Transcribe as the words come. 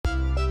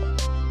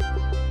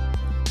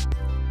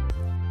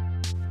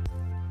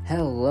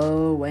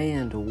Hello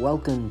and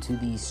welcome to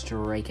the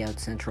Strikeout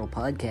Central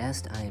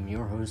podcast. I am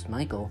your host,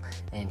 Michael,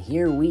 and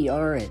here we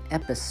are at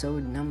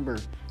episode number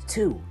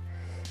 2.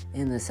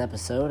 In this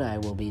episode, I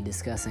will be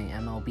discussing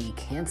MLB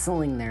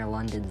canceling their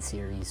London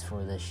series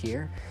for this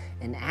year,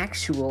 an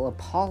actual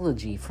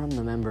apology from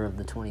the member of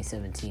the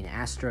 2017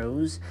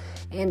 Astros,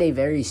 and a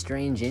very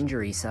strange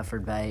injury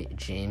suffered by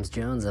James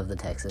Jones of the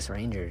Texas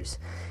Rangers.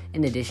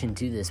 In addition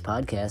to this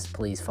podcast,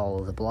 please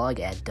follow the blog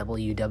at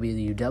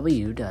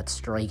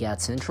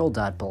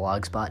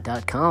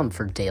www.strikeoutcentral.blogspot.com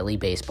for daily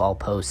baseball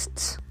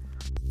posts.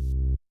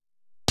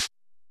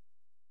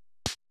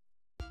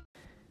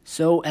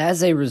 So,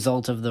 as a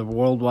result of the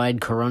worldwide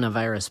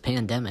coronavirus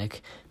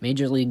pandemic,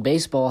 Major League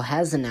Baseball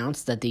has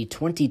announced that the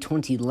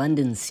 2020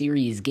 London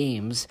Series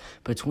games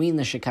between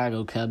the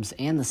Chicago Cubs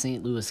and the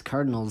St. Louis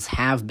Cardinals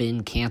have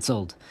been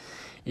canceled.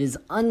 It is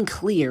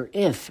unclear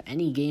if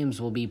any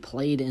games will be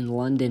played in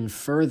London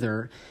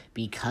further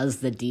because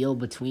the deal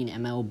between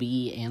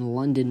MLB and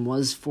London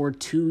was for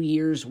 2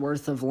 years'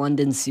 worth of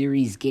London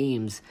Series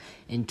games,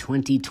 and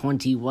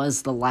 2020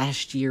 was the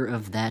last year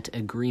of that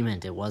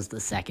agreement. It was the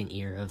second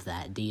year of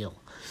that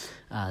deal.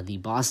 The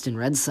Boston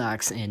Red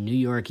Sox and New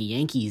York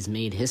Yankees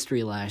made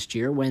history last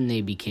year when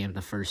they became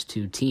the first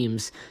two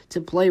teams to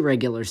play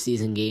regular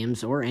season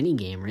games, or any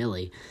game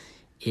really,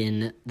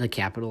 in the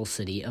capital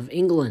city of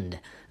England.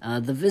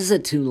 The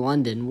visit to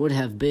London would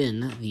have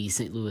been the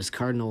St. Louis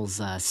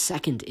Cardinals'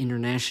 second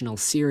international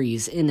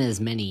series in as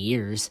many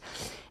years,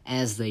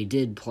 as they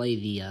did play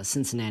the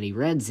Cincinnati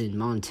Reds in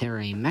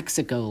Monterrey,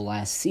 Mexico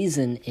last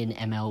season in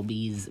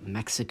MLB's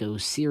Mexico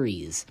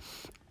Series.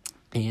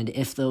 And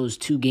if those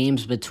two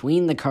games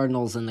between the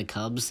Cardinals and the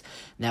Cubs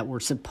that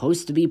were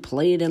supposed to be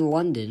played in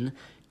London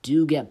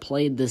do get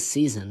played this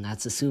season,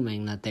 that's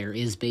assuming that there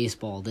is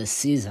baseball this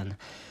season,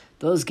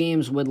 those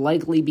games would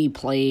likely be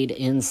played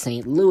in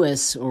St.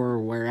 Louis or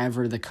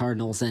wherever the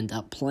Cardinals end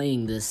up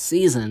playing this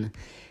season,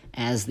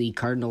 as the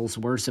Cardinals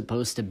were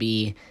supposed to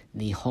be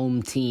the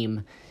home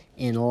team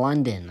in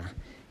London.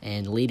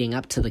 And leading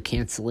up to the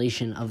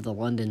cancellation of the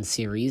London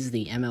series,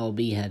 the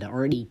MLB had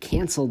already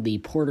canceled the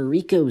Puerto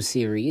Rico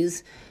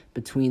series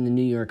between the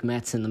New York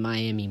Mets and the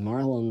Miami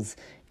Marlins,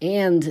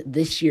 and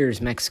this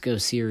year's Mexico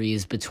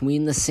series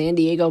between the San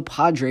Diego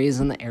Padres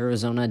and the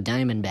Arizona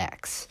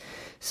Diamondbacks.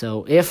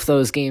 So if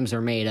those games are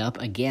made up,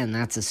 again,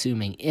 that's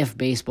assuming if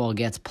baseball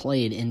gets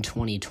played in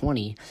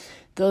 2020,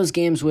 those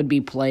games would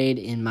be played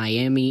in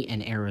Miami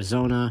and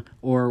Arizona,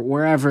 or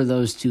wherever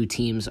those two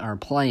teams are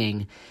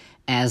playing,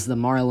 as the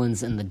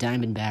Marlins and the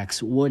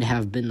Diamondbacks would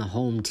have been the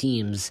home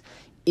teams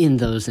in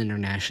those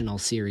international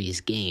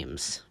series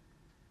games.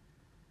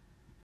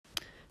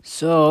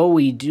 So,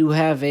 we do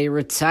have a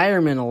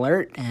retirement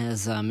alert,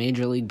 as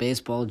Major League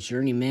Baseball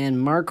journeyman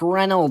Mark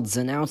Reynolds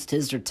announced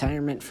his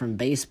retirement from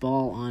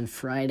baseball on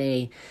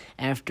Friday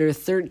after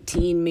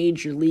 13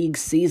 Major League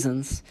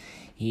seasons.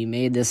 He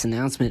made this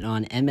announcement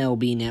on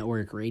MLB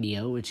Network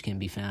Radio, which can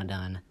be found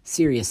on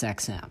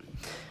SiriusXM.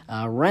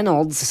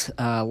 Reynolds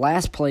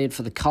last played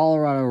for the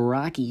Colorado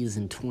Rockies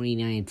in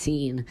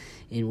 2019,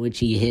 in which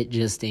he hit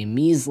just a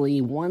measly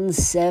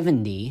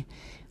 170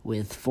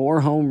 with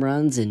 4 home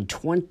runs and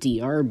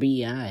 20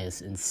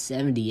 RBIs in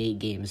 78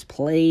 games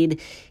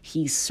played.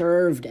 He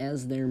served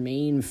as their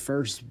main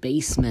first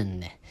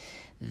baseman.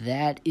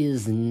 That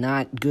is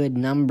not good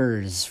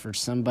numbers for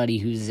somebody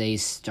who's a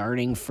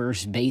starting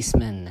first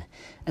baseman,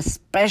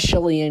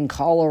 especially in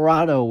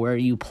Colorado, where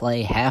you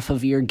play half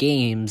of your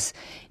games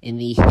in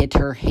the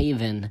hitter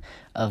haven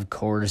of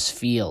Coors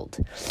Field.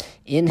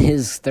 In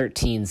his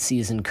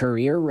 13-season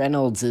career,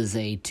 Reynolds is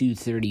a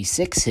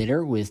 .236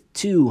 hitter with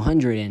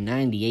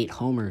 298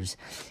 homers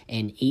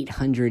and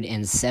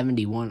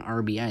 871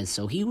 RBIs,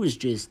 so he was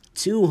just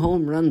 2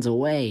 home runs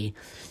away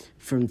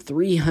from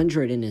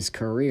 300 in his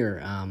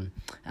career.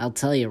 I'll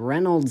tell you,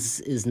 Reynolds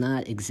is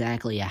not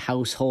exactly a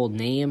household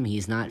name.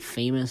 He's not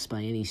famous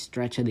by any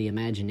stretch of the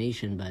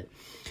imagination, but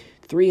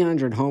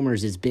 300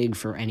 homers is big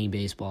for any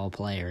baseball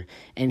player,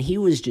 and he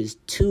was just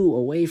 2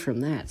 away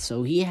from that.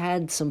 So he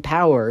had some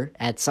power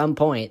at some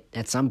point.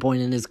 At some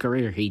point in his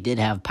career, he did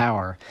have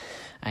power.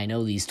 I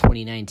know these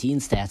 2019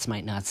 stats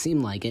might not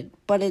seem like it,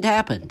 but it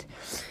happened.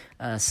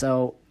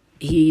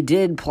 He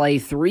did play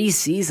 3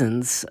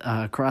 seasons,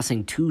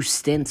 crossing 2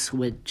 stints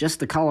with just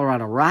the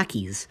Colorado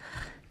Rockies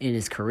in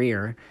his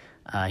career.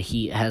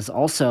 He has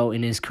also,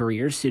 in his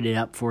career, suited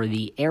up for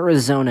the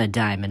Arizona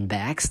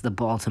Diamondbacks, the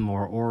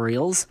Baltimore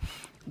Orioles,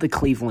 the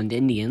Cleveland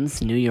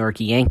Indians, New York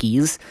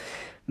Yankees,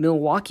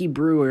 Milwaukee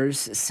Brewers,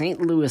 St.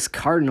 Louis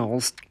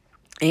Cardinals,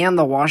 and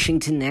the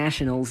Washington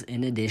Nationals,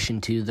 in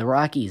addition to the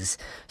Rockies.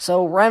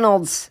 So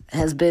Reynolds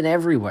has been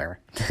everywhere.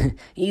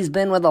 He's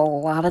been with a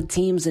lot of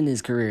teams in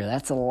his career.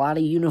 That's a lot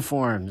of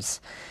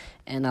uniforms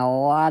and a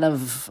lot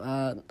of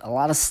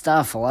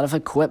stuff, a lot of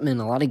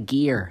equipment, a lot of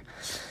gear.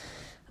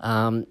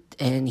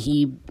 And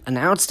he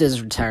announced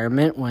his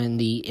retirement when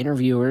the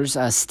interviewers,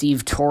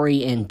 Steve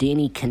Torrey and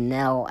Danny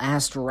Cannell,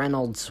 asked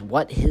Reynolds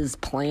what his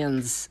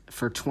plans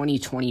for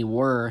 2020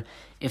 were.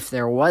 If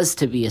there was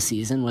to be a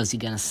season, was he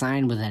going to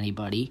sign with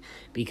anybody?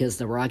 Because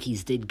the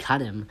Rockies did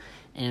cut him.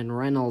 And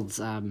Reynolds,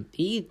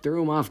 he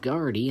threw him off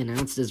guard. He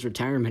announced his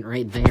retirement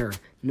right there.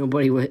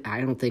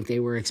 I don't think they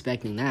were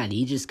expecting that.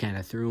 He just kind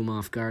of threw him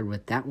off guard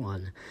with that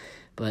one.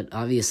 But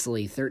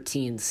obviously,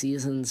 13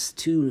 seasons,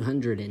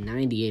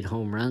 298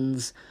 home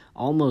runs,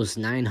 almost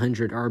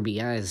 900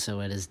 RBIs, so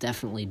it has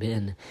definitely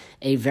been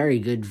a very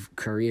good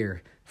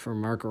career for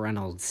Mark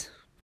Reynolds.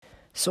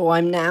 So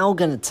I'm now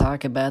going to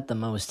talk about the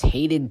most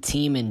hated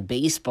team in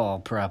baseball,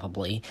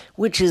 probably,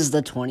 which is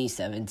the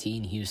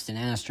 2017 Houston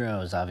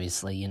Astros.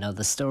 Obviously, you know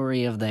the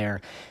story of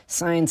their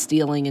sign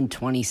stealing in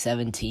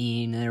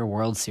 2017, their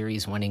World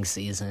Series winning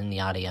season,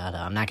 yada yada.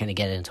 I'm not going to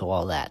get into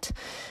all that.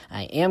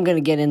 I am going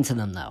to get into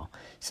them, though.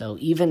 So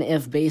even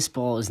if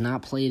baseball is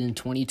not played in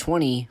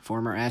 2020,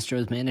 former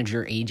Astros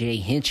manager A.J.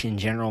 Hinch and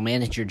general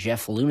manager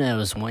Jeff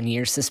Luhnow's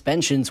one-year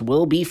suspensions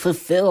will be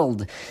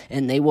fulfilled,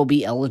 and they will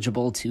be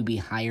eligible to be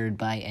hired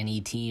by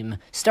any team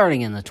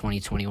starting in the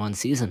 2021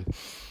 season.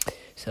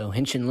 So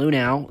Hinch and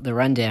Luhnow, the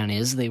rundown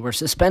is they were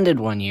suspended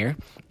 1 year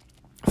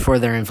for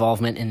their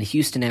involvement in the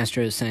Houston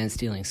Astros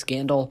sign-stealing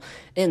scandal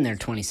in their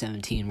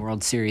 2017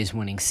 World Series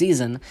winning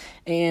season,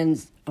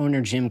 and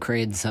owner Jim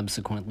Crane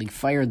subsequently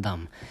fired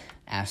them.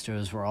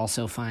 Astros were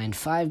also fined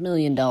 $5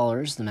 million,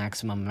 the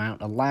maximum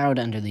amount allowed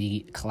under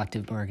the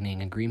collective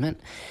bargaining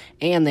agreement,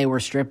 and they were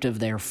stripped of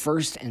their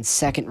first and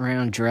second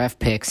round draft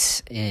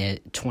picks in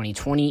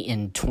 2020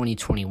 and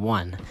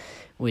 2021,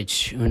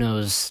 which who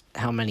knows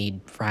how many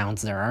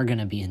rounds there are going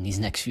to be in these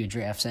next few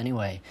drafts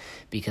anyway,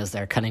 because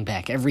they're cutting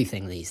back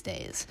everything these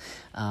days.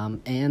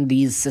 And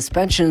these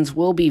suspensions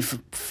will be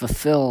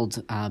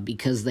fulfilled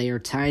because they are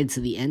tied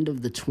to the end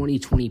of the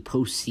 2020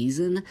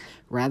 postseason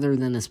rather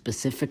than a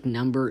specific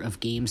number of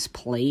games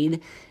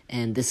played.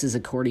 And this is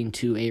according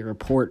to a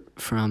report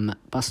from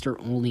Buster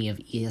Olney of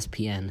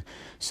ESPN.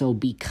 So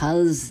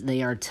because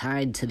they are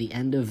tied to the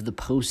end of the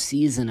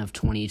postseason of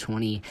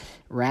 2020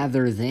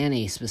 rather than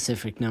a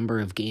specific number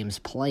of games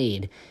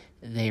played,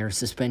 their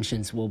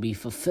suspensions will be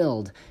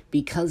fulfilled.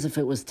 Because if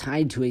it was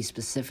tied to a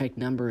specific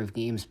number of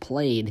games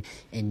played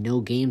and no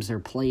games are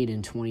played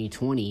in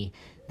 2020,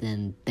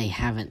 then they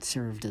haven't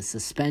served a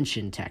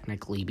suspension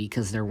technically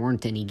because there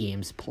weren't any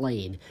games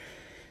played.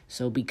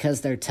 So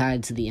because they're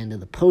tied to the end of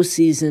the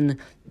postseason,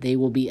 they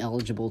will be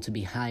eligible to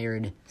be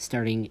hired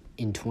starting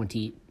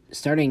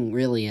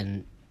really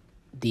in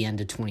the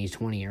end of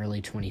 2020,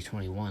 early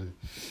 2021.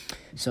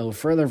 So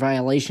further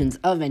violations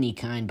of any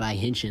kind by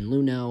Hinch and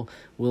Luhnow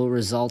will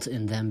result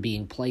in them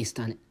being placed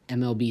on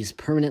MLB's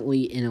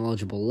permanently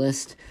ineligible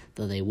list,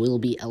 though they will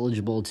be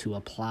eligible to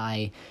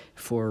apply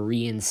for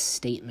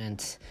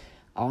reinstatement.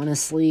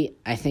 Honestly,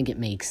 I think it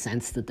makes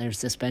sense that their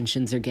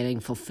suspensions are getting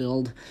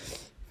fulfilled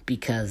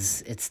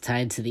because it's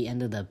tied to the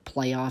end of the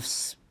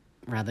playoffs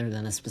rather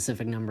than a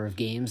specific number of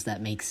games.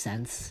 That makes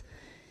sense.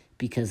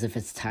 Because if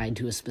it's tied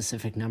to a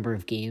specific number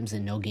of games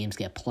and no games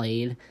get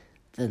played,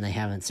 then they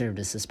haven't served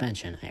a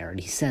suspension. I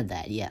already said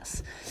that,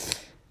 yes.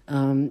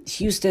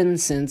 Houston,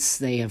 since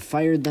they have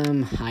fired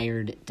them,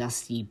 hired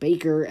Dusty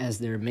Baker as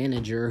their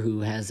manager,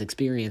 who has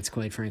experience,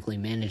 quite frankly,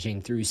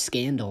 managing through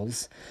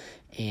scandals.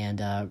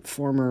 And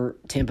former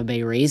Tampa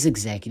Bay Rays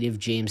executive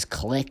James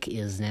Click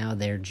is now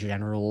their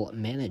general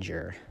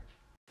manager.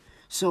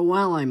 So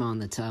while I'm on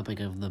the topic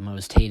of the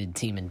most hated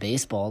team in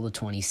baseball, the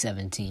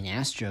 2017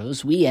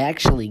 Astros, we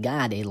actually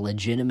got a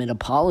legitimate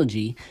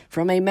apology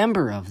from a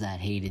member of that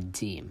hated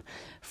team.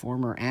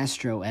 Former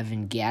Astro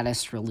Evan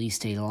Gattis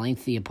released a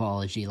lengthy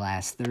apology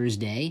last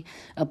Thursday,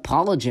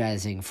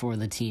 apologizing for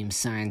the team's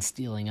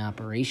sign-stealing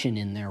operation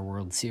in their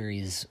World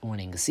Series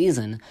winning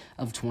season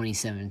of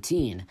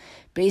 2017.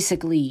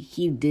 Basically,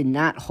 he did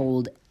not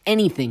hold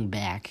anything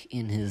back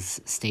in his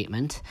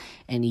statement,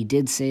 and he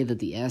did say that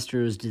the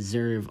Astros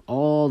deserve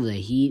all the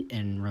heat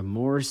and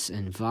remorse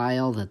and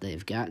vile that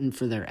they've gotten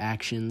for their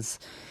actions.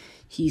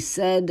 He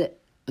said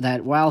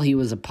that while he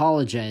was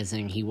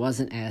apologizing, he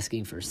wasn't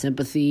asking for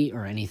sympathy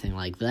or anything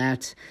like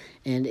that,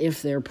 and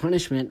if their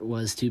punishment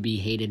was to be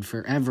hated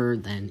forever,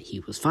 then he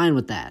was fine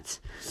with that.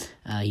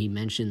 He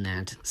mentioned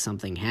that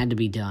something had to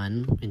be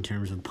done in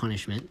terms of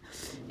punishment,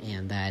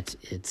 and that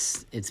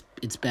it's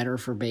better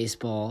for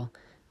baseball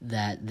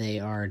that they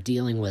are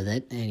dealing with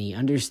it, and he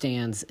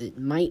understands it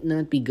might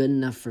not be good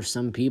enough for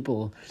some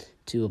people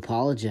to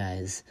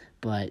apologize,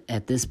 but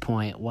at this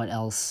point, what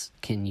else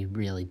can you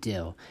really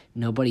do?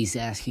 Nobody's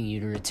asking you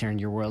to return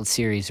your World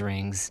Series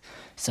rings,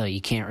 so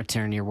you can't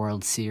return your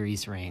World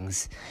Series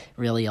rings.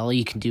 Really, all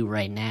you can do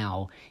right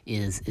now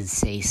is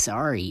say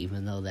sorry,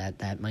 even though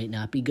that might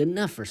not be good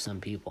enough for some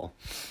people.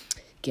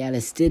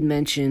 Gattis did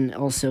mention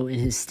also in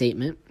his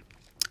statement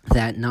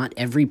that not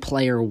every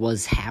player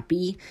was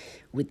happy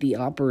with the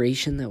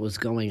operation that was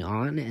going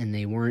on and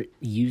they weren't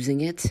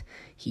using it.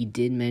 He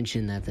did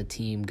mention that the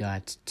team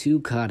got too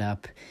caught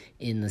up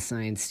in the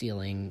sign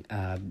stealing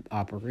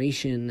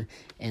operation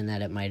and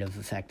that it might have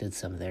affected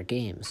some of their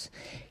games.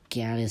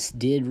 Gaddis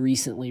did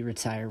recently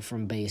retire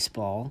from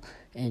baseball,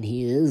 and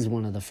he is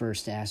one of the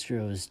first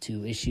Astros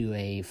to issue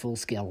a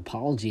full-scale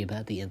apology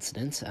about the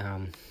incident.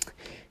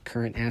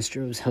 Current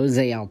Astros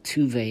Jose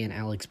Altuve and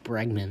Alex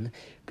Bregman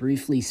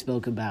briefly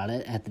spoke about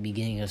it at the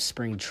beginning of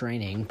spring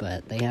training,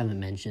 but they haven't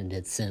mentioned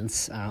it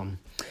since.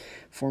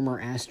 Former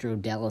Astro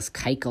Dallas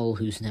Keuchel,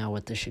 who's now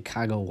with the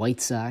Chicago White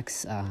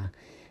Sox,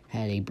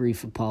 had a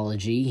brief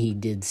apology. He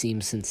did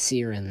seem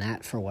sincere in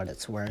that, for what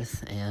it's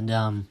worth.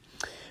 And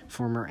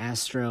former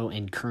Astro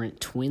and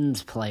current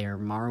Twins player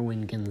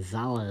Marwin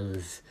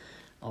Gonzalez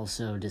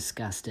also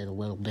discussed it a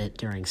little bit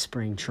during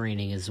spring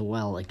training as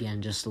well.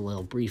 Again, just a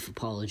little brief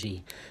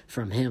apology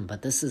from him.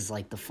 But this is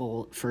like the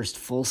first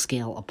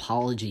full-scale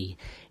apology,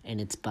 and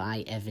it's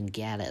by Evan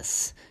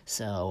Gaddis.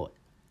 So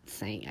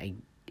I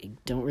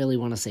don't really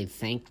want to say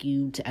thank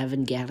you to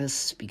Evan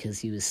Gaddis because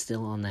he was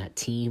still on that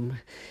team.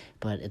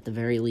 But at the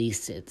very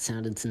least, it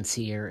sounded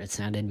sincere, it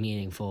sounded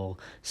meaningful,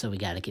 so we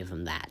got to give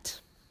him that.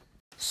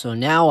 So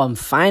now I'm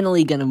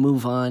finally going to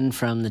move on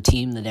from the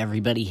team that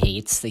everybody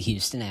hates, the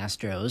Houston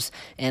Astros,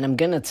 and I'm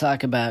going to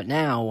talk about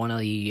now one of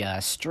the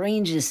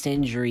strangest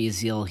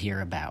injuries you'll hear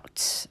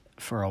about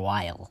for a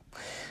while.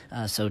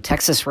 So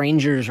Texas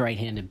Rangers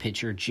right-handed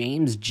pitcher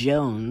James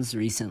Jones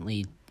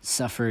recently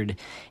suffered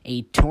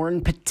a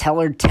torn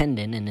patellar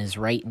tendon in his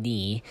right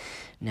knee.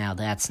 Now,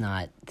 that's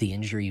not, the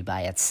injury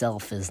by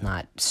itself is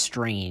not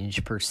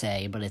strange per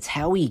se, but it's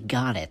how he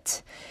got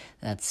it.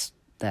 That's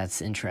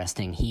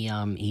interesting.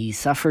 He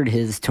suffered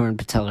his torn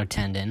patellar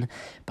tendon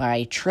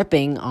by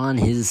tripping on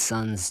his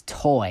son's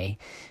toy.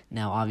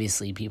 Now,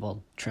 obviously,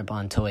 people trip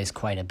on toys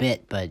quite a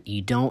bit, but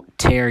you don't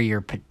tear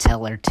your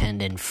patellar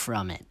tendon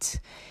from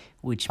it,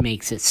 which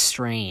makes it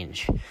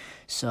strange.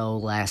 So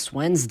last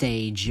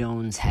Wednesday,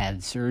 Jones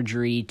had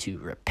surgery to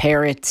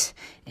repair it,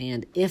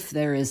 and if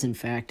there is, in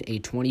fact, a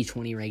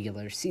 2020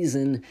 regular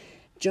season,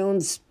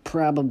 Jones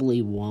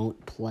probably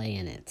won't play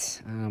in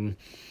it.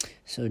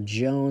 So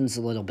Jones,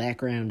 a little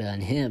background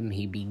on him,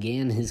 he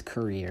began his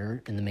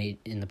career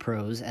in the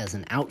pros as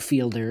an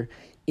outfielder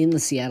in the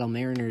Seattle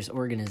Mariners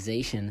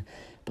organization,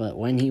 but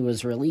when he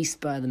was released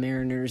by the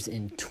Mariners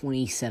in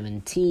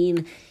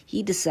 2017,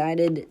 he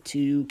decided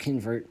to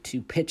convert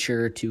to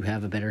pitcher to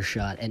have a better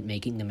shot at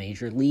making the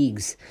major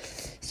leagues.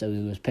 So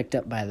he was picked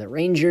up by the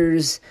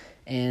Rangers,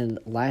 and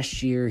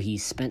last year he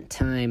spent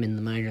time in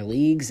the minor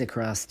leagues.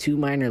 Across 2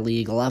 minor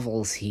league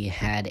levels, he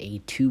had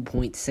a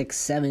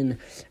 2.67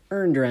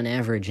 earned run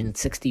average in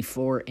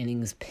 64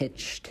 innings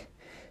pitched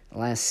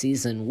last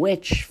season,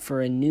 which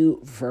for a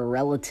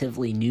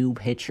relatively new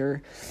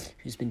pitcher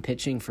who's been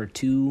pitching for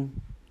 3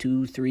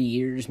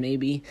 years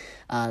maybe,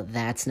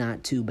 that's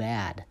not too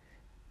bad.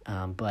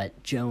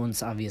 But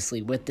Jones,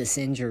 obviously, with this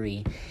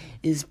injury,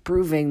 is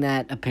proving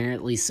that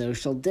apparently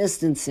social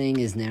distancing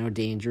is now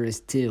dangerous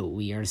too.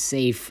 We are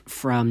safe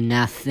from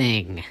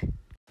nothing.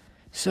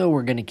 So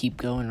we're going to keep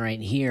going right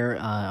here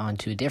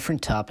onto a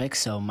different topic.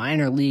 So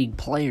minor league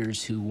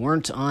players who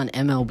weren't on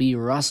MLB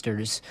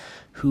rosters,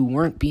 who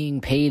weren't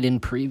being paid in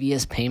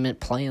previous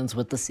payment plans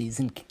with the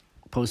season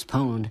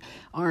postponed,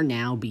 are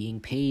now being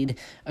paid,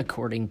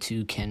 according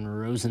to Ken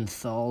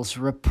Rosenthal's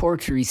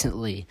report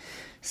recently.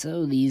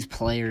 So these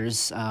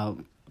players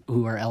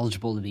who are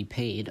eligible to be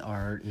paid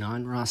are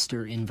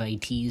non-roster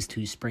invitees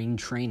to spring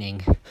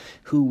training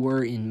who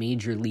were in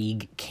Major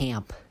League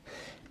camp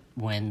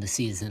when the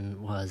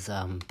season was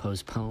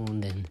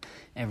postponed and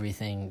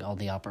everything, all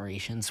the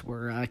operations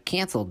were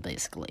canceled,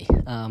 basically.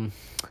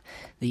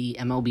 The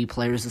MLB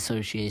Players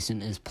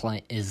Association is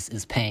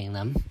paying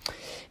them,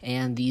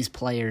 and these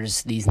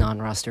players, these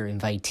non-roster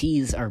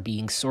invitees, are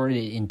being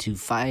sorted into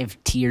 5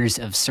 tiers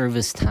of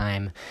service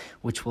time,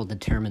 which will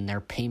determine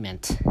their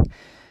payment.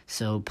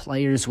 So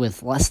players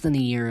with less than a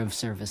year of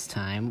service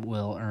time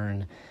will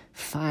earn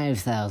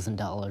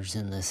 $5,000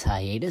 in this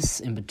hiatus.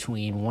 In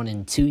between 1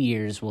 and 2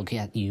 years will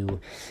get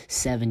you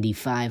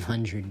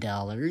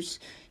 $7,500.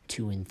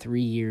 2 and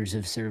 3 years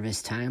of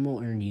service time will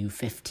earn you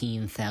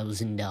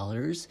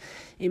 $15,000.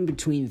 In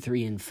between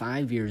 3 and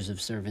 5 years of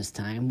service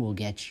time will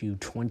get you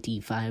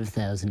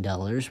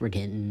 $25,000. We're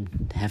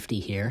getting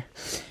hefty here.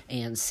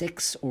 And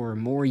 6 or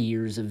more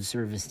years of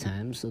service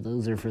time, so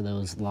those are for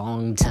those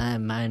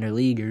long-time minor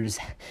leaguers,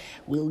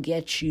 will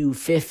get you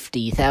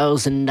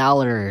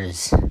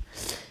 $50,000.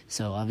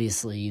 So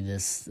obviously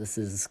this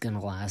is going to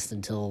last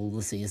until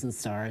the season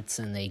starts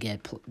and they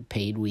get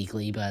paid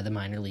weekly by the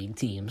minor league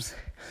teams.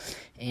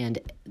 And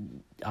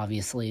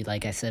obviously,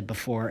 like I said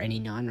before, any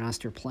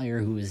non-roster player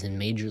who is in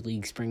Major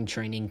League spring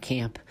training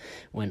camp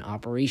when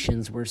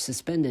operations were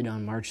suspended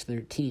on March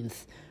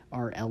 13th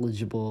are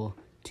eligible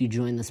to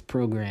join this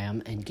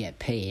program and get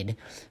paid.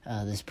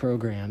 This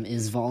program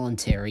is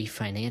voluntary,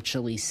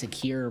 financially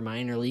secure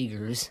minor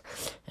leaguers.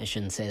 I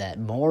shouldn't say that.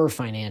 More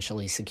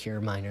financially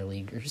secure minor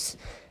leaguers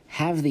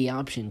have the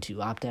option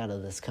to opt out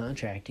of this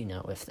contract.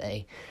 If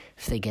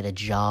they get a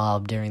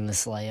job during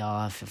this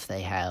layoff, if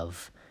they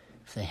have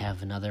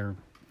another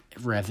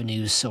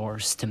revenue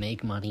source to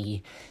make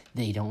money,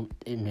 and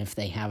if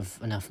they have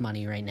enough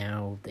money right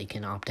now, they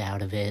can opt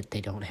out of it.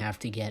 They don't have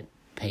to get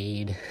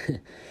paid.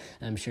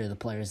 I'm sure the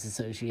Players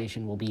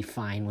Association will be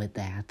fine with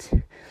that,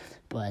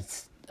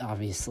 but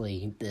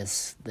obviously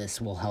this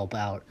will help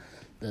out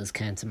those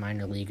kinds of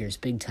minor leaguers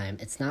big time.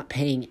 It's not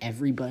paying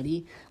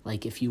everybody.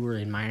 Like if you were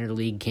in minor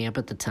league camp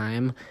at the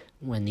time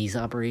when these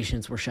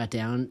operations were shut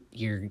down,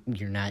 you're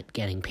not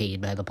getting paid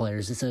by the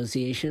Players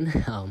Association.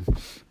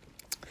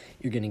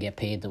 You're going to get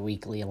paid the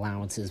weekly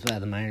allowances by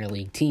the minor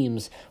league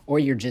teams, or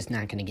you're just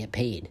not going to get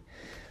paid.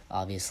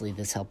 Obviously,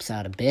 this helps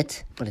out a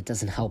bit, but it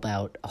doesn't help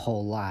out a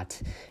whole lot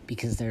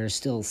because there are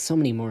still so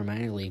many more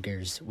minor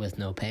leaguers with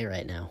no pay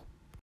right now.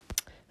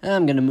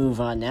 I'm going to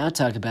move on now,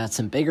 talk about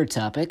some bigger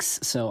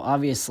topics. So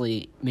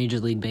obviously, Major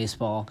League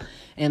Baseball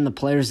and the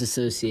Players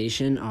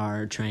Association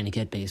are trying to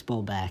get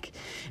baseball back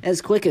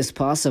as quick as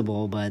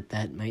possible, but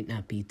that might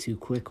not be too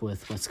quick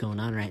with what's going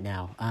on right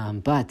now.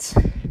 But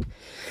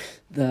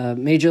the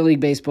Major League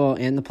Baseball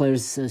and the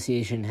Players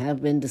Association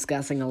have been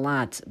discussing a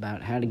lot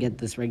about how to get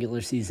this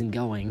regular season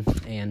going,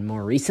 and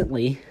more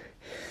recently,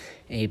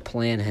 a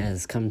plan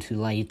has come to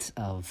light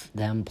of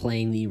them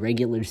playing the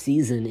regular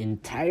season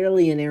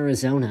entirely in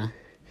Arizona,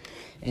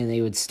 and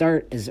they would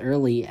start as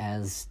early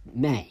as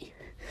May.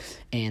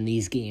 And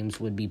these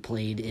games would be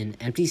played in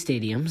empty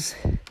stadiums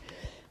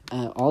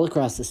all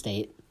across the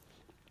state.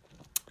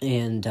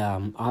 And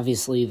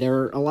obviously there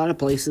are a lot of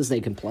places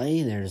they can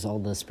play. There's all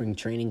the spring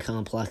training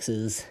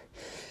complexes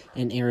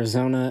in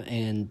Arizona,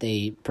 and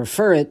they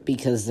prefer it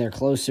because they're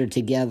closer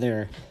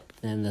together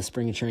than the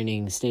spring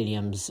training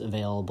stadiums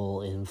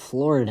available in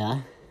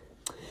Florida.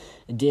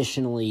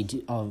 Additionally,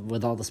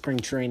 with all the spring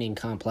training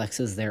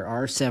complexes, there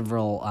are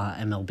several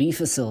MLB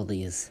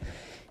facilities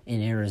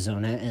in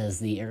Arizona, as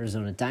the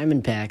Arizona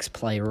Diamondbacks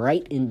play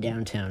right in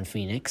downtown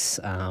Phoenix.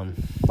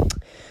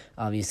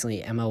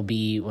 Obviously,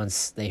 MLB,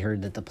 once they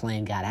heard that the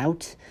plan got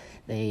out,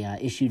 they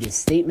issued a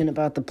statement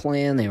about the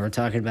plan. They were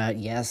talking about,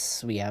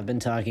 yes, we have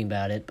been talking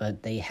about it,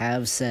 but they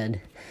have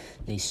said,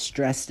 they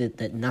stressed it,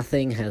 that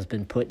nothing has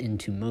been put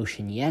into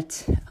motion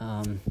yet.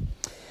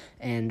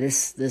 And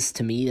this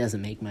to me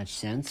doesn't make much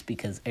sense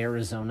because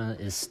Arizona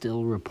is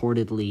still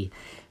reportedly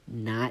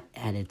not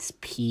at its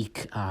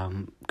peak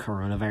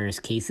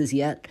coronavirus cases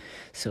yet.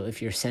 So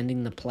if you're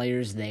sending the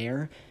players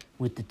there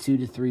with the 2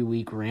 to 3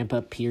 week ramp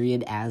up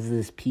period as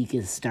this peak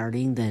is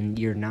starting, then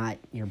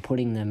you're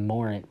putting them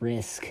more at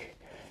risk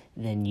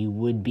than you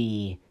would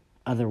be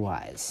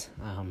otherwise.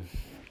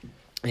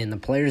 And the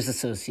Players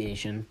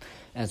Association,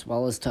 as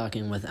well as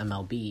talking with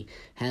MLB,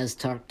 has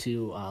talked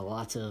to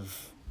lots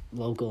of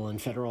local and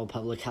federal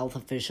public health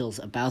officials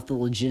about the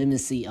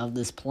legitimacy of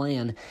this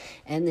plan,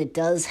 and it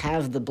does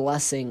have the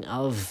blessing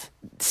of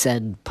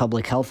said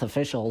public health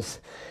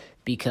officials,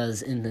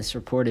 because in this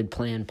reported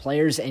plan,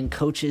 players and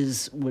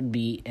coaches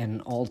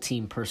and all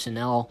team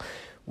personnel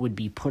would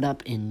be put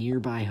up in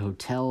nearby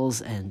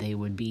hotels, and they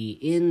would be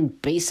in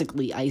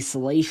basically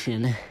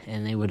isolation,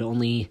 and they would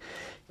only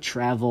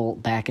travel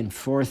back and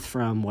forth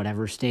from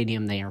whatever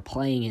stadium they are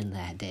playing in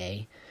that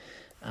day.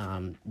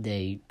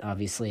 They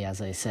obviously, as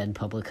I said,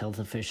 public health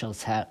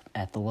officials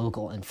at the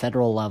local and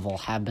federal level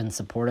have been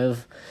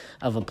supportive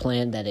of a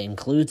plan that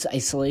includes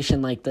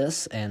isolation like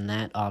this, and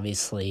that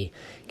obviously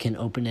can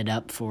open it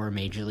up for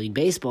Major League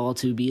Baseball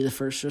to be the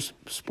first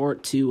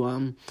sport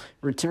to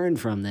return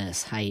from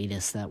this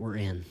hiatus that we're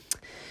in.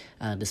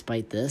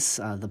 Despite this,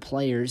 the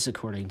players,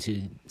 according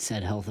to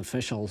said health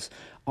officials,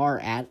 are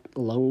at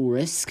low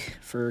risk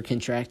for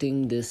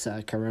contracting this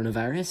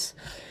coronavirus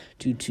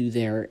due to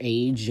their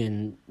age,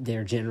 and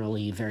they're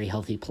generally very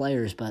healthy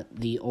players. But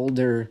the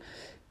older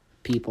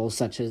people,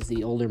 such as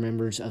the older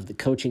members of the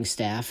coaching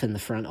staff and the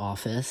front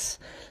office,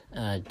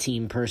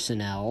 team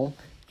personnel,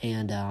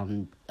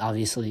 and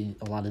obviously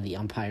a lot of the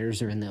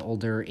umpires are in the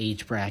older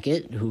age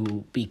bracket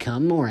who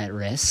become more at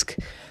risk.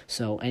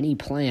 So any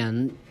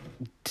plan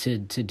to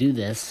do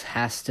this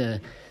has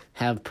to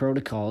have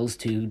protocols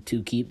to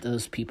keep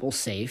those people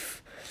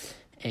safe.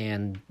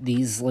 And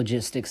these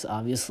logistics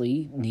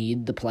obviously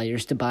need the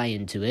players to buy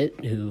into it,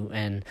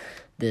 and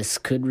this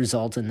could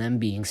result in them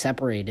being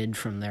separated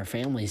from their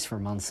families for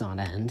months on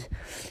end.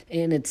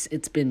 And it's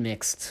been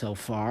mixed so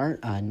far.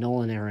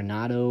 Nolan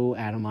Arenado,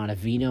 Adam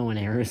Ottavino, and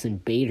Harrison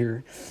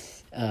Bader,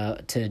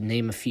 to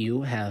name a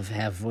few,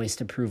 have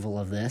voiced approval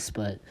of this,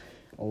 but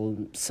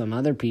some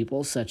other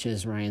people, such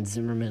as Ryan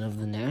Zimmerman of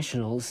the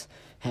Nationals,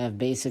 have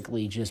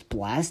basically just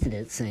blasted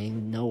it,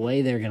 saying no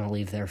way they're going to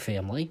leave their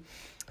family.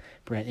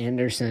 Brett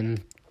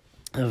Anderson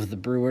of the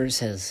Brewers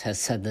has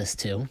said this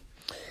too.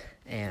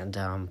 And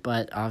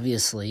but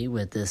obviously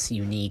with this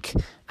unique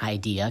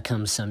idea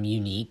comes some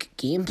unique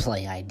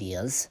gameplay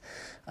ideas.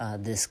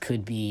 This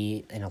could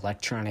be an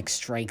electronic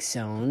strike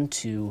zone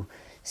to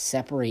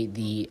separate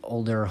the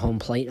older home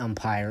plate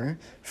umpire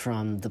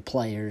from the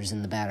players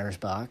in the batter's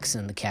box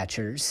and the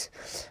catchers.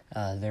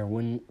 There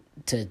wouldn't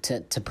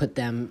to put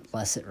them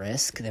less at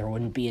risk. There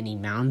wouldn't be any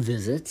mound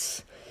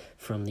visits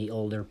from the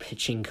older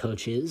pitching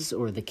coaches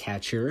or the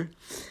catcher.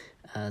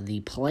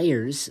 The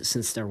players,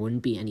 since there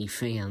wouldn't be any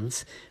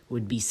fans,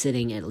 would be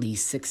sitting at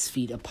least 6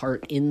 feet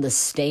apart in the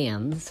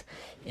stands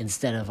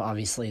instead of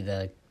obviously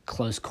the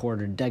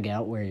close-quartered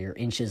dugout where you're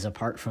inches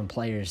apart from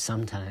players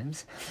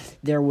sometimes.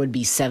 There could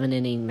be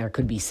 7-inning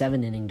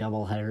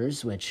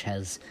doubleheaders, which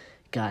has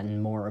gotten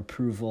more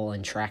approval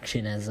and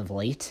traction as of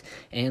late.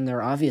 And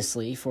they're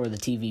obviously, for the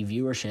TV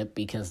viewership,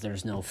 because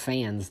there's no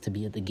fans to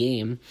be at the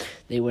game,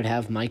 they would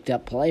have mic'd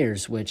up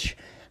players, which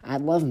I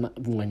love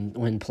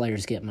when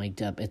players get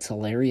mic'd up. It's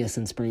hilarious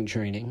in spring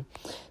training,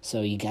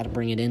 so you got to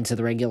bring it into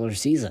the regular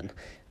season.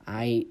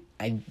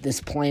 This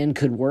plan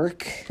could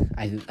work.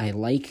 I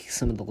like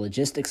some of the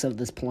logistics of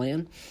this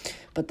plan,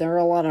 but there are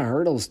a lot of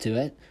hurdles to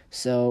it,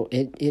 so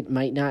it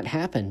might not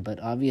happen.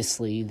 But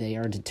obviously, they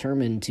are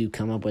determined to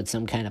come up with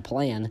some kind of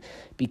plan,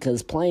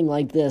 because playing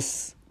like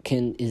this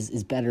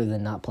is better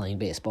than not playing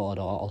baseball at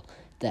all.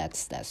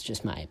 That's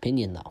just my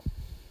opinion, though.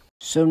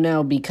 So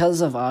now,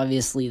 because of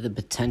obviously the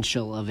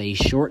potential of a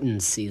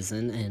shortened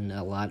season and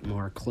a lot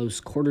more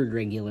close-quartered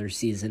regular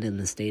season in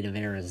the state of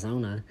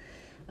Arizona,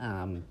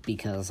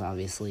 because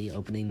obviously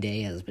opening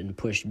day has been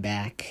pushed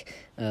back,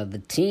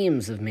 the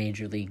teams of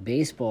Major League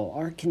Baseball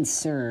are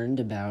concerned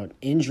about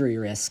injury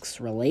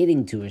risks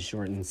relating to a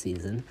shortened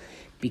season,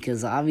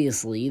 because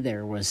obviously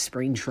there was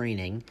spring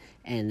training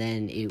and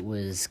then it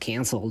was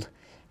canceled.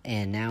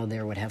 And now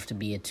there would have to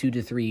be a 2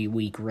 to 3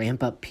 week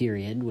ramp-up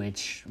period,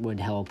 which would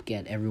help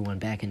get everyone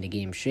back into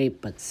game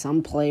shape. But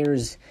some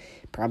players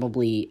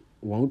probably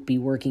won't be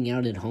working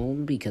out at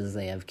home because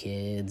they have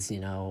kids,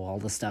 all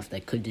the stuff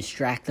that could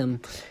distract them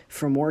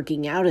from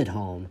working out at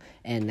home.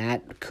 And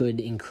that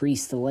could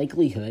increase the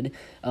likelihood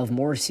of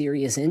more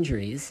serious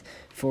injuries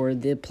for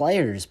the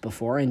players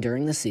before and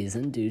during the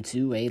season due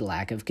to a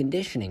lack of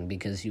conditioning,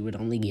 because you would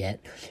only get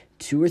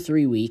 2 or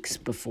 3 weeks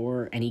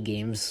before any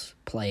games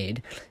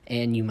played,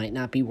 and you might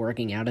not be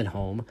working out at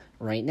home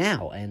right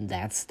now, and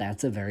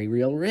that's a very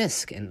real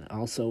risk. And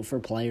also for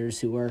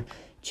players who are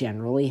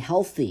generally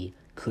healthy,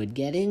 could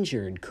get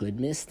injured, could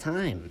miss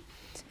time,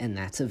 and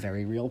that's a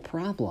very real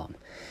problem.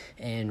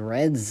 And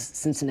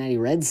Cincinnati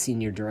Reds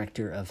Senior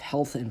Director of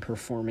Health and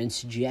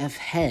Performance, Jeff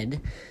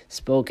Head,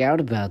 spoke out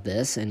about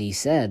this, and he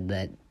said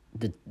that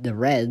the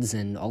Reds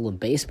and all of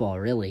baseball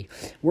really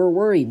were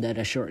worried that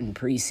a shortened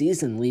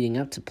preseason leading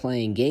up to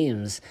playing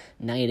games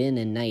night in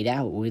and night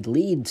out would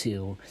lead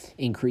to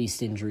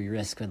increased injury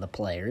risk for the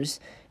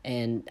players.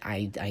 And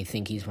I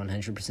think he's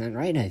 100%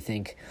 right. I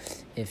think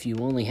if you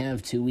only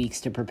have 2 weeks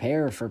to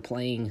prepare for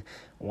playing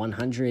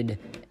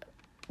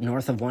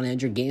north of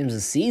 100 games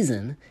a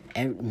season,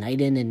 night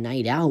in and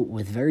night out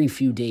with very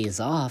few days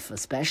off,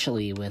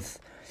 especially with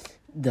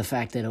the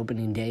fact that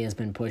opening day has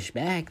been pushed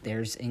back,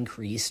 there's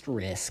increased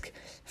risk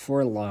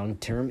for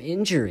long-term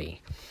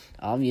injury.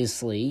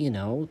 Obviously,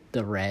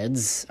 the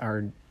Reds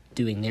are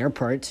doing their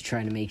part to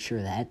try to make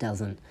sure that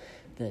doesn't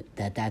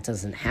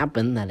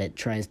happen, that it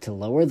tries to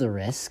lower the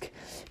risk,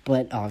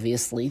 but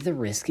obviously the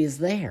risk is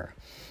there.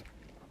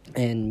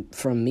 And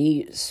from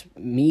me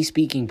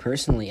speaking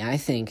personally, I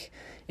think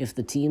if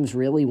the teams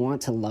really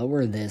want to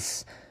lower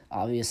this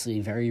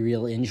obviously very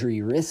real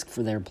injury risk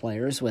for their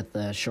players with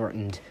the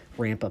shortened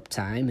ramp-up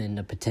time and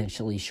a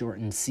potentially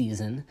shortened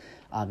season,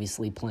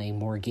 obviously playing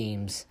more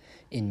games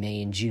in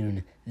May and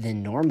June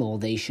than normal,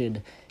 they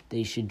should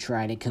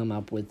try to come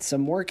up with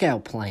some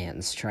workout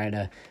plans, try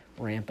to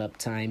ramp up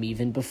time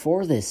even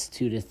before this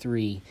 2 to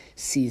 3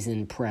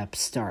 season prep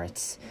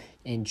starts,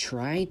 and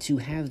try to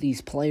have these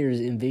players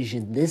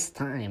envision this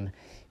time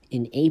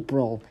in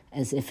April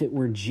as if it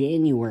were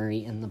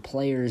January and the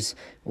players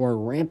were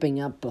ramping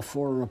up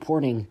before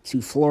reporting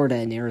to Florida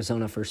and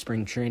Arizona for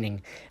spring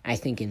training. I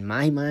think in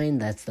my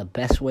mind that's the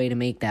best way to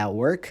make that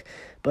work,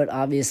 but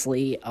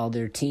obviously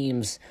other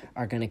teams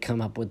are going to come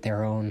up with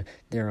their own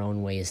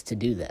ways to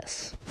do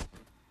this.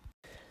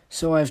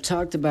 So I've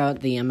talked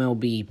about the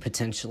MLB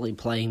potentially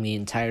playing the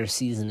entire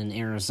season in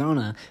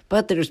Arizona,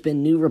 but there's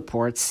been new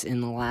reports in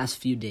the last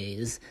few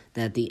days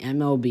that the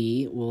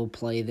MLB will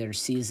play their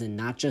season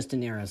not just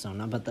in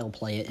Arizona, but they'll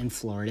play it in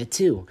Florida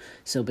too.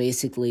 So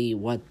basically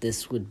what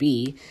this would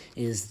be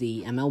is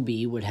the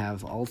MLB would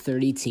have all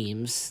 30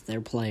 teams,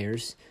 their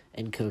players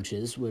and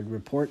coaches would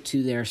report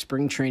to their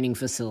spring training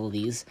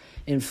facilities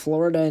in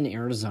Florida and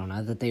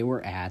Arizona that they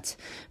were at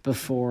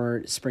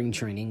before spring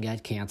training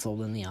got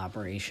canceled and the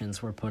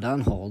operations were put on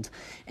hold,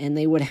 and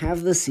they would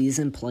have the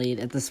season played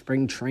at the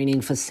spring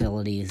training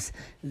facilities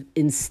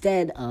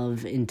instead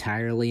of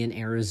entirely in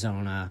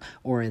Arizona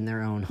or in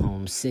their own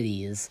home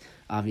cities,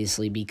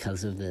 obviously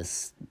because of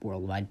this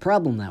worldwide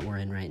problem that we're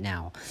in right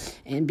now.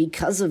 And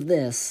because of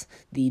this,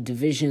 the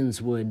divisions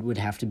would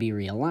have to be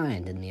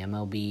realigned, and the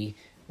MLB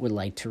would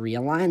like to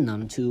realign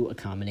them to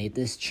accommodate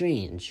this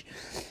change.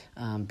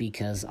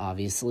 Because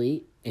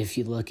obviously, if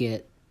you look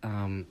at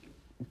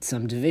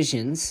some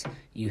divisions,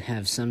 you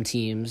have some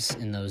teams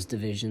in those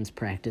divisions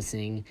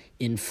practicing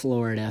in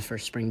Florida for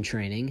spring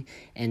training,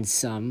 and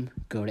some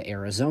go to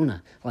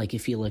Arizona. Like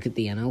if you look at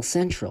the NL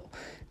Central,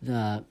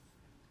 the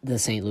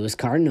St. Louis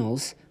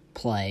Cardinals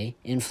play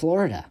in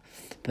Florida,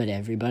 but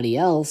everybody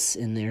else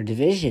in their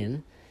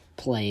division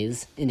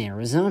plays in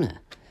Arizona.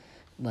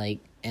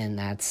 And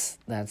that's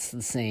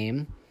the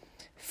same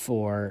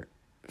for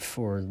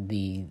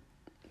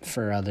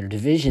other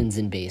divisions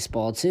in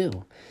baseball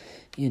too.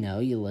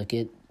 You look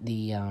at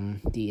the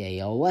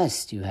AL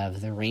West. You have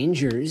the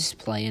Rangers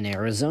play in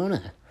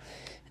Arizona.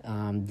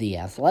 The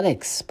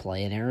Athletics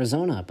play in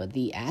Arizona, but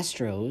the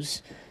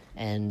Astros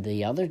and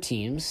the other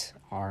teams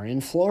are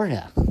in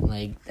Florida.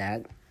 Like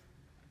that,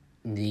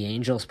 the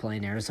Angels play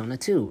in Arizona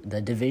too.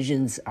 The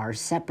divisions are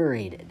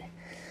separated.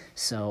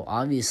 So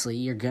obviously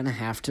you're going to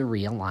have to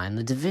realign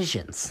the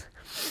divisions.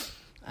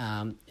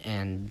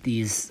 And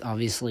these,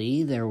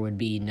 obviously, there would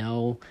be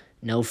no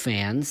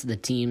fans. The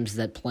teams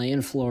that play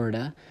in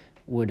Florida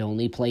would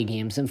only play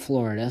games in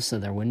Florida, so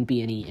there wouldn't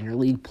be any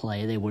interleague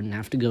play. They wouldn't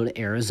have to go to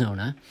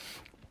Arizona.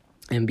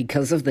 And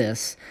because of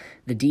this,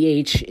 the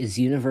DH is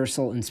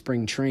universal in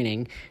spring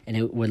training, and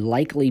it would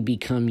likely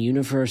become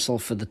universal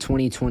for the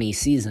 2020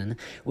 season,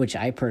 which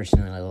I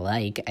personally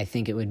like. I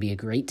think it would be a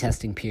great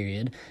testing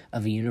period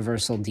of a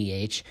universal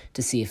DH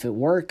to see if it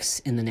works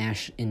in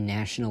in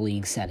National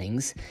League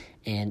settings,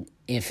 and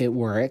if it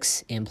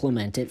works,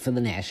 implement it for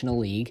the National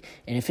League,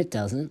 and if it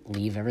doesn't,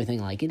 leave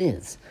everything like it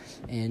is.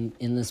 And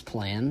in this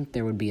plan,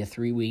 there would be a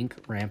 3-week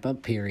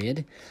ramp-up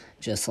period,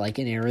 just like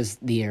in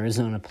the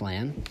Arizona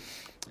plan.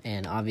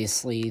 And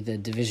obviously the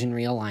division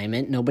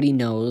realignment, nobody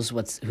knows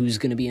who's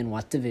going to be in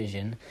what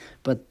division,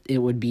 but it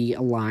would be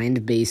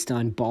aligned based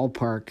on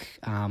ballpark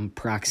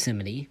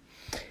proximity.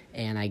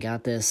 And I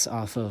got this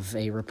off of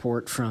a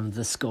report from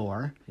The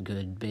Score, a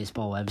good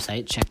baseball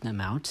website. Check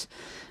them out.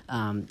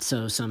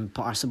 So some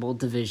possible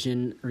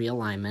division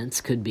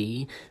realignments could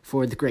be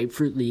for the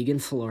Grapefruit League in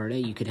Florida.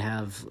 You could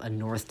have a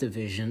North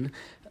Division,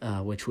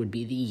 which would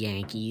be the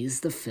Yankees,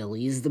 the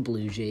Phillies, the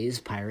Blue Jays,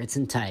 Pirates,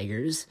 and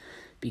Tigers,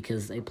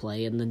 because they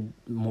play in the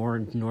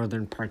more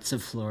northern parts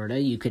of Florida.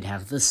 You could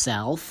have the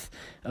South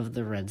of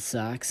the Red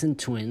Sox and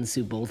Twins,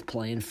 who both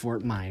play in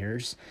Fort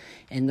Myers,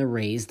 and the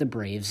Rays, the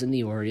Braves, and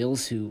the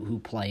Orioles, who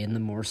play in the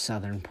more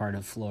southern part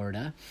of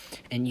Florida.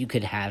 And you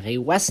could have a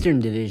Western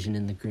Division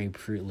in the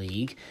Grapefruit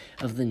League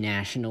of the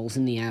Nationals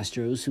and the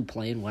Astros, who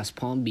play in West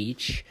Palm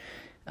Beach,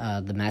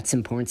 the Mets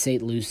in Port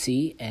St.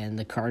 Lucie, and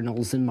the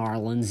Cardinals and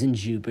Marlins in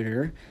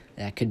Jupiter.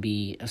 That could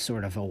be a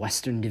sort of a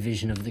Western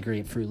Division of the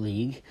Grapefruit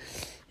League.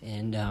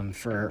 And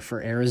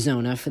for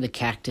Arizona, for the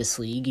Cactus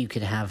League, you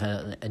could have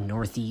a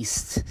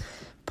northeast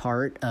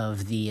part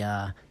of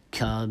the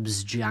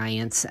Cubs,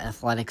 Giants,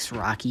 Athletics,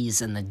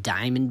 Rockies, and the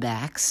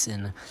Diamondbacks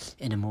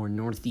in a more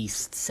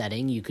northeast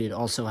setting. You could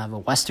also have a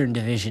Western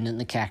Division in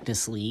the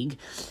Cactus League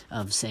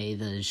of, say,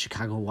 the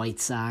Chicago White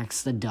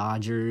Sox, the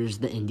Dodgers,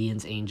 the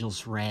Indians,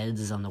 Angels,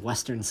 Reds on the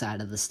western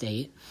side of the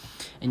state.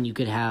 And you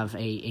could have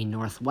a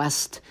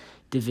Northwest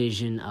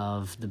division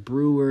of the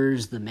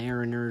Brewers, the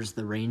Mariners,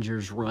 the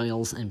Rangers,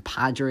 Royals, and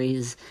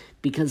Padres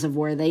because of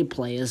where they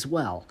play as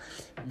well.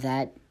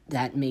 That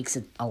makes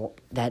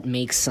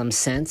some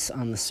sense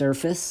on the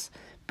surface,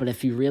 but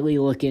if you really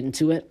look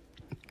into it,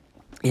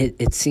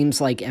 it seems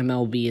like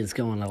MLB is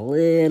going a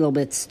little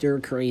bit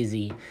stir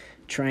crazy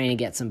trying to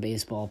get some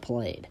baseball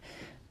played.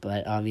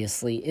 But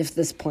obviously, if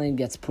this plan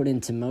gets put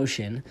into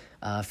motion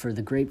for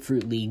the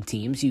Grapefruit League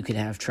teams, you could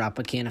have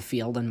Tropicana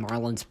Field and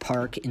Marlins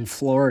Park in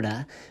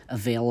Florida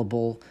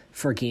available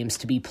for games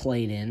to be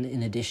played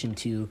in addition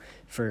to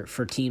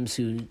for teams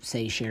who,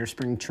 say, share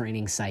spring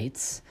training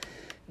sites.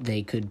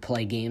 They could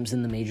play games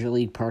in the major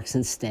league parks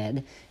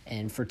instead.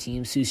 And for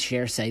teams who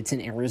share sites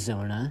in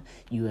Arizona,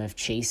 you have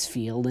Chase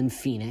Field in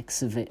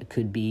Phoenix. It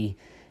could be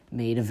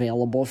made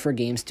available for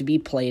games to be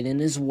played in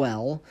as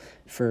well.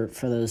 For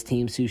those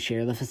teams who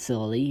share the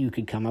facility, you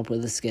could come up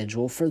with a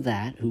schedule for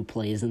that, who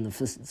plays in the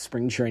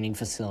spring training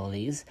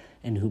facilities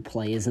and who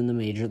plays in the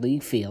major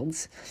league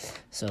fields.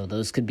 So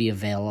those could be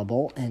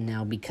available. And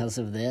now because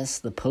of this,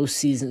 the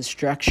postseason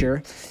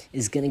structure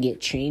is going to get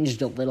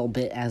changed a little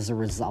bit as a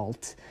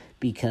result,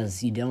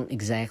 because you don't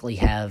exactly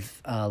have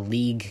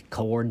league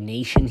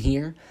coordination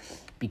here,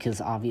 because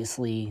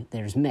obviously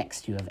there's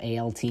mixed. You have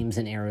AL teams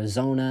in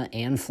Arizona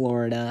and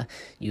Florida.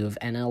 You have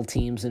NL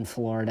teams in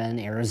Florida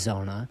and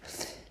Arizona.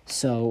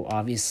 So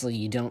obviously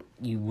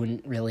you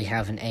wouldn't really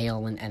have an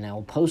AL and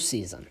NL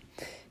postseason.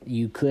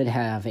 You could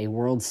have a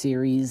World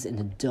Series in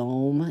a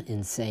dome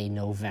in, say,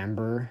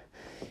 November,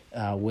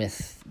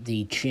 with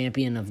the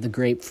champion of the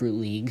Grapefruit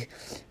League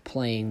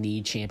playing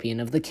the champion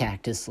of the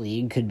Cactus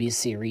League. Could be a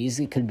series.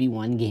 It could be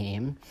one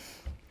game.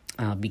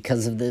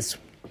 Because of this,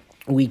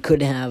 we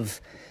could have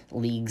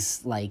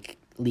leagues like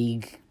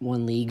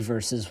one league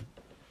versus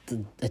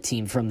a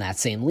team from that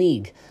same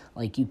league.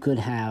 Like you could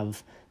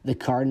have the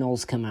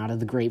Cardinals come out of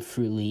the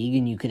Grapefruit League,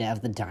 and you could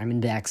have the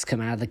Diamondbacks come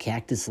out of the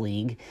Cactus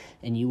League,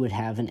 and you would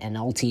have an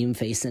NL team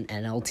face an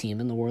NL team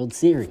in the World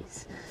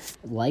Series.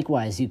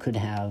 Likewise, you could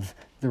have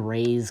the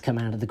Rays come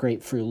out of the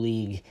Grapefruit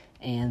League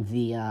and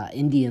the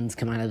Indians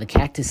come out of the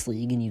Cactus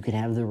League, and you could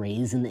have the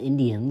Rays and the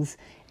Indians,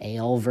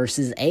 AL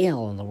versus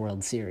AL in the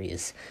World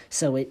Series.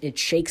 So it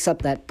shakes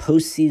up that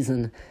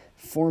postseason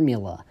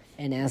formula.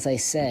 And as I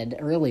said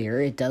earlier,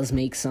 it does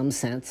make some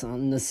sense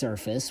on the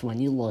surface when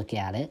you look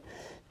at it.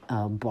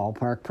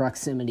 Ballpark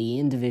proximity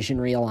and division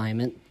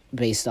realignment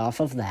based off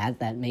of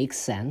that makes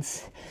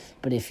sense.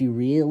 But if you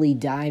really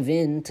dive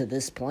into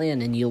this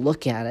plan and you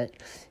look at it,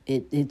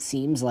 it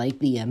seems like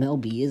the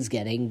MLB is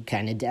getting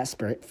kind of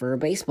desperate for a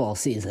baseball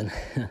season.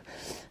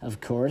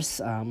 Of course,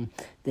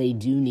 they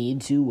do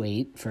need to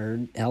wait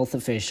for health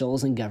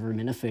officials and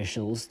government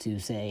officials to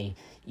say,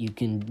 you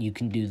can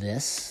do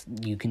this,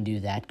 you can do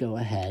that, go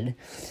ahead.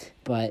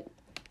 But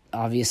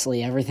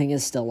obviously, everything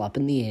is still up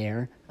in the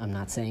air. I'm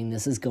not saying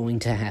this is going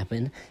to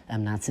happen.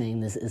 I'm not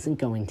saying this isn't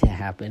going to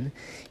happen.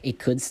 It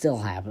could still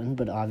happen,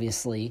 but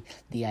obviously,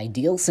 the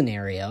ideal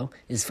scenario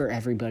is for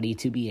everybody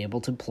to be able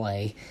to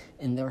play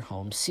in their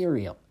home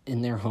city,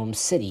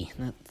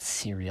 not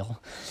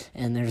cereal.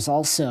 And there's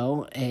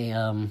also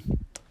a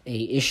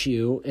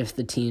issue if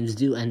the teams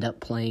do end up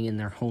playing in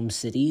their home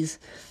cities.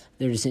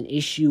 There's an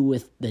issue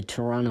with the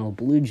Toronto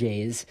Blue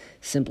Jays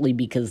simply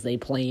because they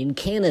play in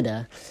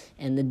Canada,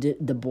 and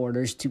the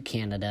borders to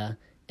Canada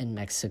and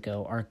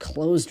Mexico are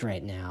closed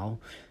right now.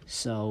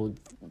 So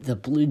the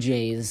Blue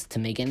Jays, to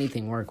make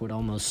anything work, would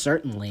almost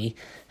certainly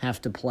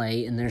have to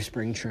play in their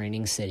spring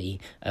training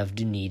city of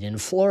Dunedin,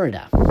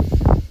 Florida.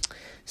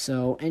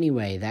 So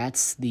anyway,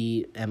 that's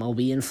the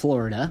MLB in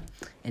Florida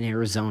and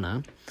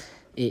Arizona.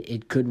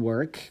 It could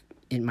work.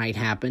 It might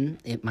happen.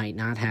 It might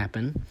not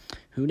happen.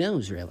 Who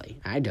knows, really?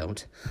 I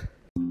don't.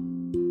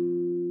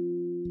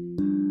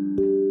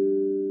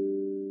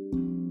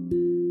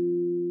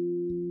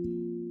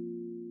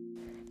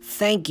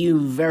 Thank you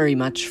very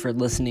much for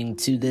listening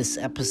to this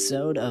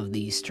episode of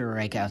the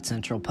Strikeout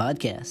Central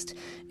podcast.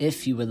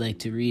 If you would like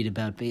to read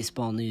about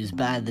baseball news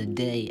by the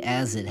day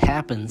as it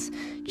happens,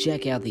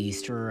 check out the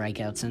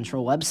Strikeout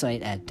Central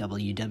website at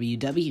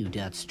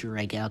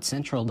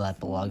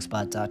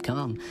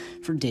www.strikeoutcentral.blogspot.com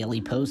for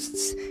daily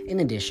posts in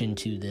addition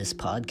to this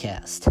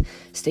podcast.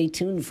 Stay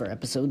tuned for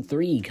episode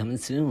 3 coming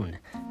soon.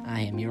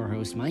 I am your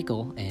host,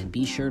 Michael, and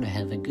be sure to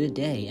have a good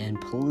day, and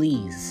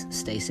please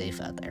stay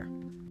safe out there.